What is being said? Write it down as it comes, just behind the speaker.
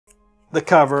the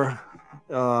cover,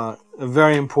 a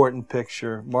very important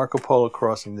picture, Marco Polo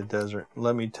crossing the desert.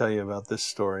 Let me tell you about this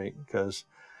story because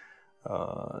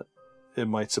it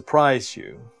might surprise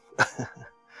you.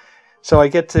 So I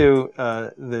get to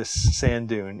this sand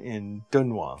dune in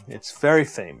Dunhuang. It's very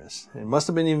famous. It must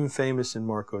have been even famous in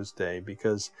Marco's day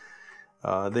because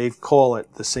they call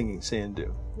it the singing sand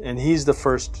dune. And he's the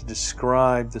first to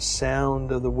describe the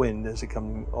sound of the wind as it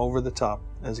comes over the top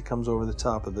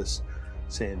of this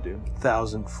sand dune,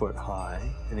 1,000-foot high.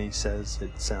 And he says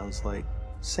it sounds like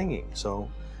singing. So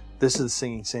this is the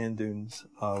singing sand dunes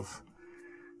of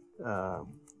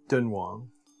Dunhuang.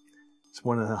 It's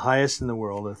one of the highest in the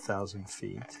world, 1,000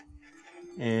 feet.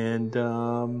 And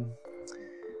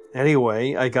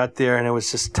anyway, I got there and I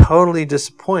was just totally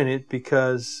disappointed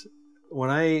because when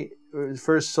I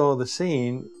first saw the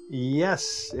scene,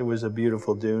 yes, it was a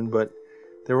beautiful dune, but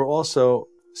there were also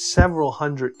several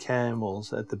hundred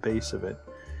camels at the base of it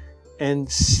and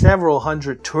several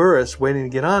hundred tourists waiting to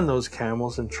get on those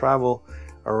camels and travel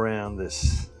around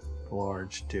this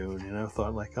large dune. And I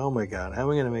thought, like, oh my God, how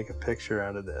am I going to make a picture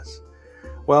out of this?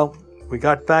 Well, we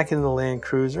got back in the Land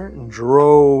Cruiser and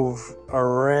drove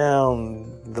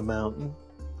around the mountain,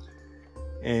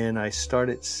 and I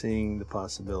started seeing the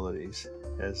possibilities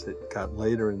as it got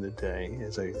later in the day,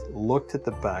 as I looked at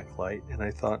the backlight, and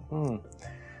I thought,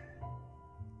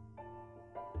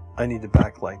 I need to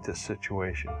backlight this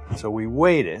situation. So we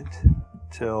waited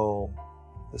till,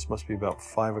 this must be about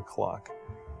 5 o'clock.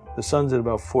 The sun's at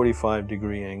about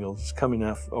 45-degree angles. It's coming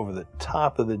up over the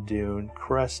top of the dune,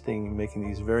 cresting, making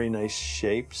these very nice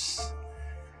shapes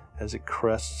as it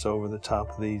crests over the top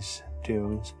of these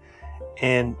dunes.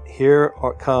 And here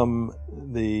come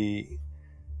the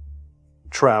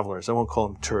travelers. I won't call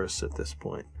them tourists at this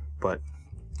point. But,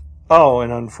 oh,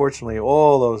 and unfortunately,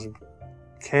 all those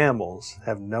camels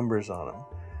have numbers on them.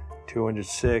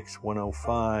 206,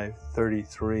 105,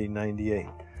 33, 98.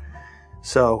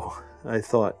 So I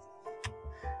thought,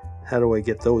 how do I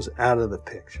get those out of the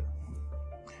picture?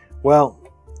 Well,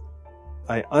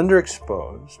 I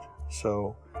underexposed,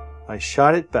 so I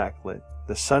shot it backlit.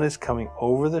 The sun is coming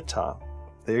over the top.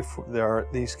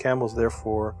 These camels,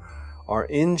 therefore, are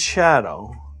in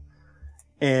shadow.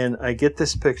 And I get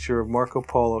this picture of Marco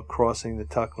Polo crossing the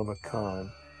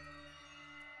Taklamakan.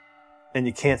 And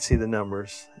you can't see the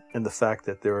numbers and the fact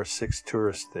that there are 6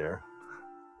 tourists there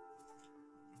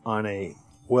on a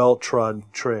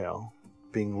well-trod trail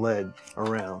being led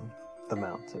around the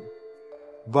mountain.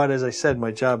 But as I said,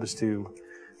 my job is to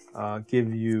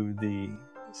give you the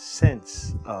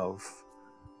sense of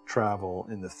travel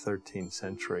in the 13th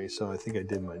century, so I think I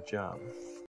did my job.